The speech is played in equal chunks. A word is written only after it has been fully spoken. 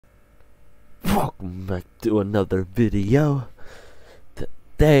Welcome back to another video.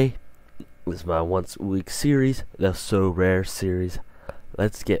 Today is my once a week series, the Sorare series.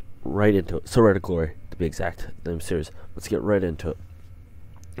 Let's get right into it. Sorare to Glory, to be exact, name series. Let's get right into it.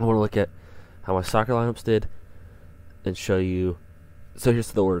 I want to look at how my soccer lineups did and show you. So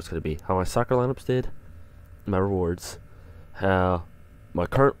here's the order it's going to be: how my soccer lineups did, my rewards, how my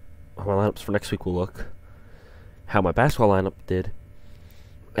lineups for next week will look, how my basketball lineup did,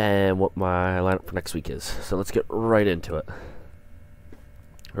 and what my lineup for next week is. So let's get right into it.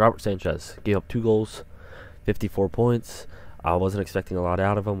 Robert Sanchez gave up 2 goals, 54 points. I wasn't expecting a lot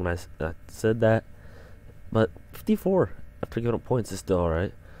out of him when I said that, but 54 after giving up points is still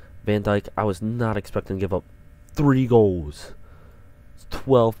alright. Van Dijk, I was not expecting to give up 3 goals. It's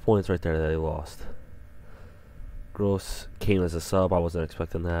 12 points right there that he lost. Gross came as a sub. I wasn't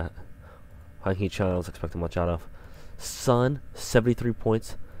expecting that. Hwang Hee-chan, I was expecting much out of. Son, 73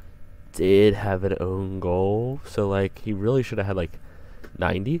 points, did have an own goal, so like he really should have had like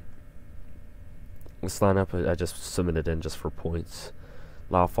 90. This lineup I just submitted in just for points.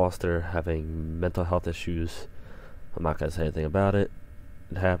 Lyle Foster having mental health issues. I'm not gonna say anything about it.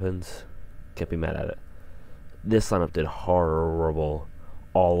 It happens. Can't be mad at it. This lineup did horrible.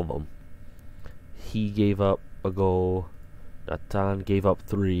 All of them. He gave up a goal. Natan gave up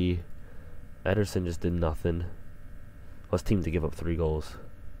 3. Ederson just did nothing. His team to give up 3 goals.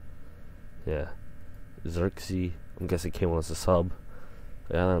 Yeah. Xerxes, I'm guessing came on as a sub.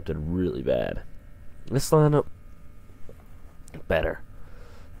 That lineup did really bad. This lineup, better.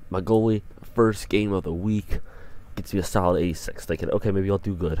 My goalie, first game of the week, gets me a solid 86. Thinking, okay, maybe I'll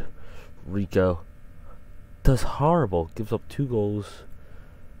do good. Rico does horrible. Gives up 2 goals.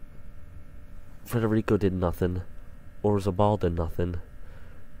 Federico did nothing. Orzabal did nothing.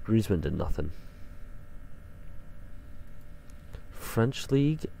 Griezmann did nothing. French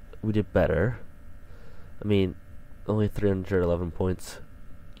League, we did better. I mean, only 311 points.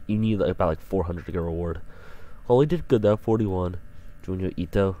 You need about like 400 to get a reward. Holy did good though, 41. Junior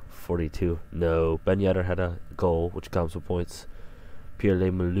Ito, 42. No, Ben Yedder had a goal, which counts with points. Pierre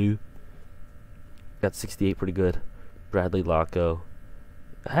Lemalou got 68, pretty good. Bradley Lacko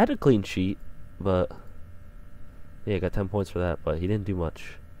had a clean sheet, but yeah, got 10 points for that, but he didn't do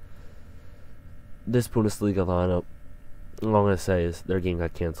much. This Bundesliga lineup, all I'm going to say is their game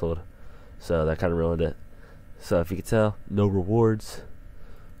got cancelled, so that kind of ruined it. So if you can tell, no rewards,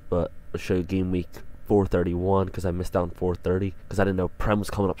 but I'll show you game week 431 because I missed out on 430 because I didn't know Prem was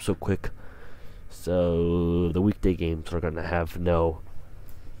coming up so quick. So the weekday games are going to have no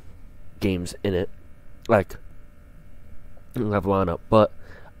games in it, like I don't have a lineup, but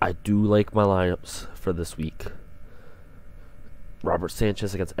I do like my lineups for this week. Robert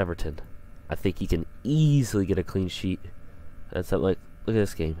Sanchez against Everton. I think he can easily get a clean sheet. That's like, look at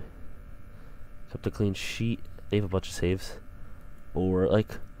this game. Kept a clean sheet. They have a bunch of saves. Or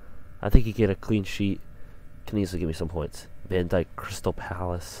like, I think he can get a clean sheet. Can easily give me some points. Van Dijk, Crystal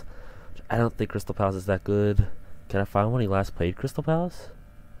Palace. I don't think Crystal Palace is that good. Can I find when he last played Crystal Palace?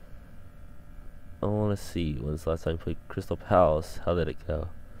 I want to see when's the last time he played Crystal Palace. How did it go?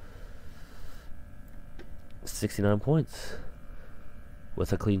 69 points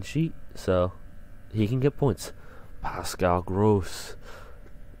with a clean sheet, so he can get points. Pascal Gross,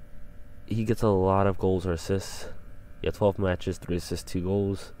 he gets a lot of goals or assists. Yeah, 12 matches, 3 assists, 2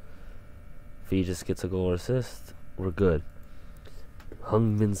 goals. If he just gets a goal or assist, we're good.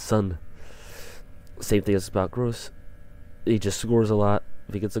 Heung-min Son, same thing as about Gross. He just scores a lot.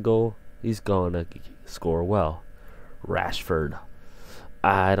 If he gets a goal, he's going to score well. Rashford,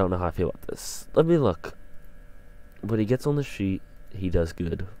 I don't know how I feel about this. Let me look. When he gets on the sheet, he does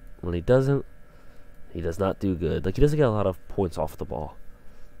good. When he doesn't, he does not do good. Like, he doesn't get a lot of points off the ball.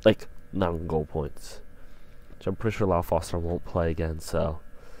 Like, non-goal points. Which I'm pretty sure Lyle Foster won't play again, so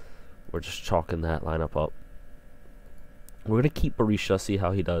we're just chalking that lineup up. We're going to keep Berisha, see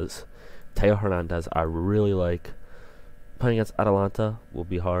how he does. Teo Hernandez, I really like. Playing against Atalanta will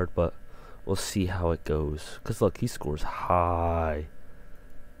be hard, but we'll see how it goes. Because, look, he scores high.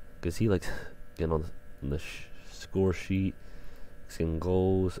 Because he likes getting on the score sheet. Getting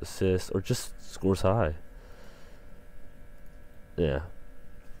goals, assists, or just scores high. Yeah.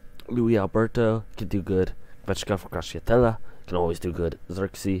 Luis Alberto can do good. Vechka for Casciatella can always do good.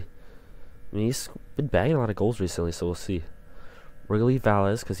 Xerxes, I mean, he's been bagging a lot of goals recently, so we'll see. We're going to leave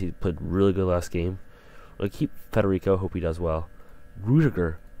Valles because he played really good last game. We're going to keep Federico, hope he does well.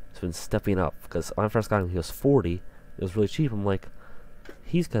 Rudiger has been stepping up because when I first got him, he was 40. It was really cheap. I'm like,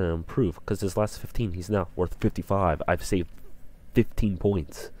 he's going to improve because his last 15, he's now worth 55. I've saved 15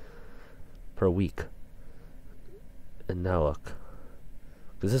 points per week. And now look.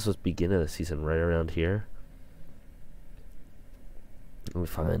 Because this was beginning of the season right around here. Let me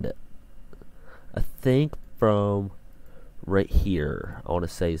find it. I think from right here, I want to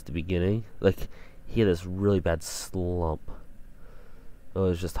say is the beginning. Like, he had this really bad slump. It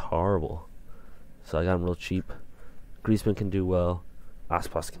was just horrible. So I got him real cheap. Griezmann can do well.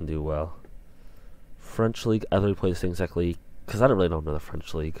 Aspas can do well. French League, I really play this thing exactly because I don't really know the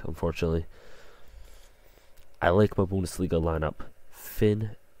French League, unfortunately. I like my Bundesliga lineup.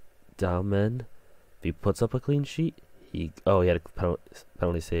 Finn Dahmen, if he puts up a clean sheet, he had a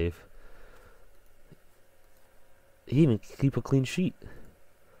penalty save. He even keep a clean sheet.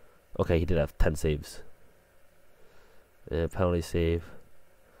 Okay, he did have 10 saves. Penalty save.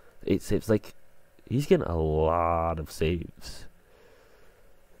 8 saves. Like, he's getting a lot of saves.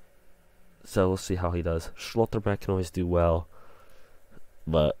 So we'll see how he does. Schlotterbeck can always do well.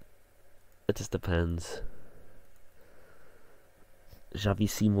 But it just depends. Xavi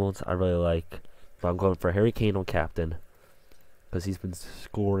Simons I really like. But I'm going for Harry Kane on captain. Because he's been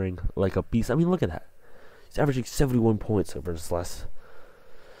scoring like a beast. I mean, look at that. He's averaging 71 points over his last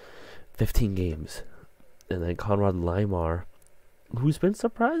 15 games. And then Konrad Laimer, who's been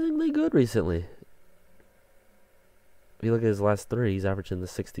surprisingly good recently. If you look at his last 3, he's averaging the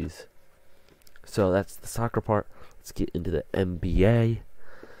 60s. So that's the soccer part. Let's get into the NBA.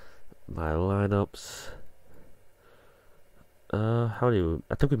 My lineups. I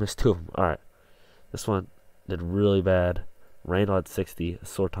think we missed 2 of them. Alright. This one did really bad. Randall had 60.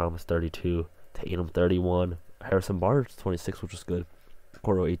 Sor Thomas 32. Tatum 31. Harrison Barnes 26, which was good.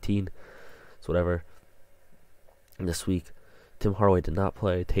 Coro 18. So whatever. And this week, Tim Hardaway did not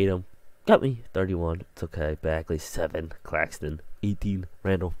play. Tatum got me 31. It's okay. Bagley 7. Claxton 18.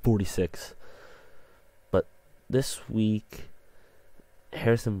 Randall 46. But this week,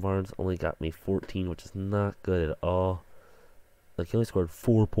 Harrison Barnes only got me 14, which is not good at all. Like, he only scored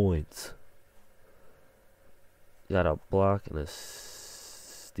 4 points. He got a block and a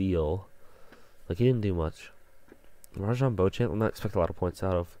steal. Like, he didn't do much. Rajon Beauchamp, I'm not expecting a lot of points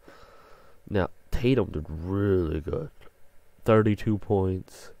out of. Now, Tatum did really good. 32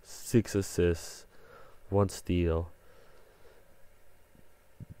 points, 6 assists, 1 steal.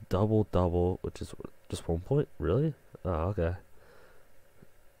 Double-double, which is just 1 point? Really? Oh, okay.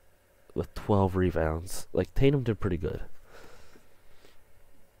 With 12 rebounds. Like, Tatum did pretty good.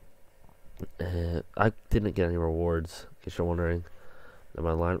 I didn't get any rewards, in case you're wondering. And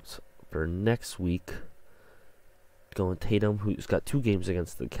my lineups for next week, going Tatum, who's got 2 games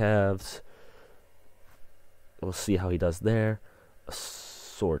against the Cavs. We'll see how he does there.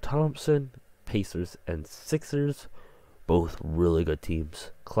 Sor Thompson, Pacers and Sixers, both really good teams.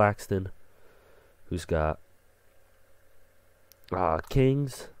 Claxton, who's got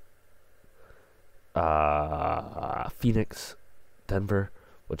Kings, Phoenix, Denver,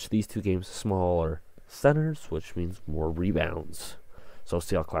 which these 2 games are smaller centers, which means more rebounds. So we'll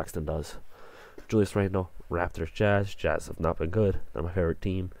see how Claxton does. Julius Randle, Raptors, Jazz. Jazz have not been good. They're my favorite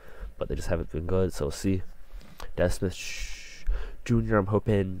team, but they just haven't been good. So we'll see. Dennis Smith Jr., I'm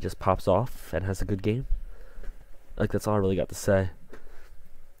hoping, just pops off and has a good game. Like, that's all I really got to say.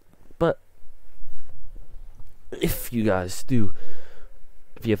 But if you guys do,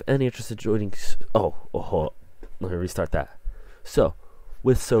 if you have any interest in joining, hold on. Let me restart that. So,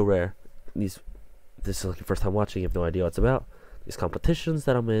 with Sorare, this is like your first time watching, you have no idea what it's about. These competitions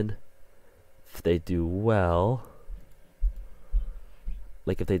that I'm in, if they do well,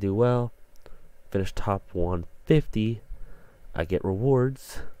 finish top 150, I get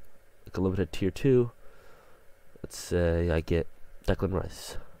rewards, like a limited tier 2. Let's say I get Declan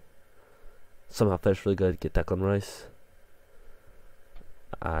Rice. Somehow finish really good, get Declan Rice.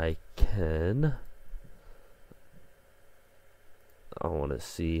 I want to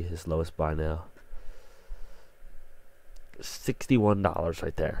see his lowest buy now. $61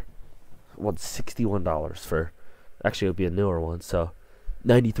 right there. Won $61 for, actually it would be a newer one, so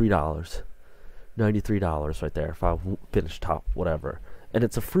 $93. $93 right there if I finish top whatever. And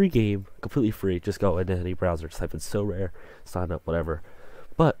it's a free game, completely free. Just go into any browser, just type in Sorare, sign up, whatever.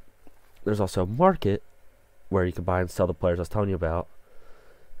 But there's also a market where you can buy and sell the players I was telling you about.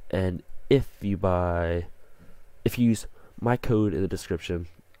 And if you use my code in the description,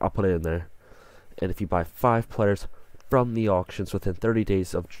 I'll put it in there. And if you buy 5 players from the auctions within 30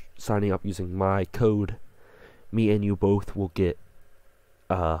 days of signing up using my code, me and you both will get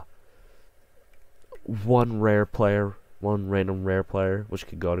one random rare player, which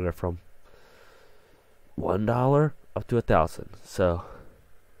could go anywhere from $1 up to $1,000. So,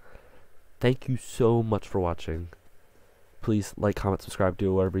 thank you so much for watching. Please like, comment, subscribe,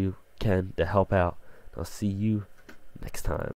 do whatever you can to help out. I'll see you next time.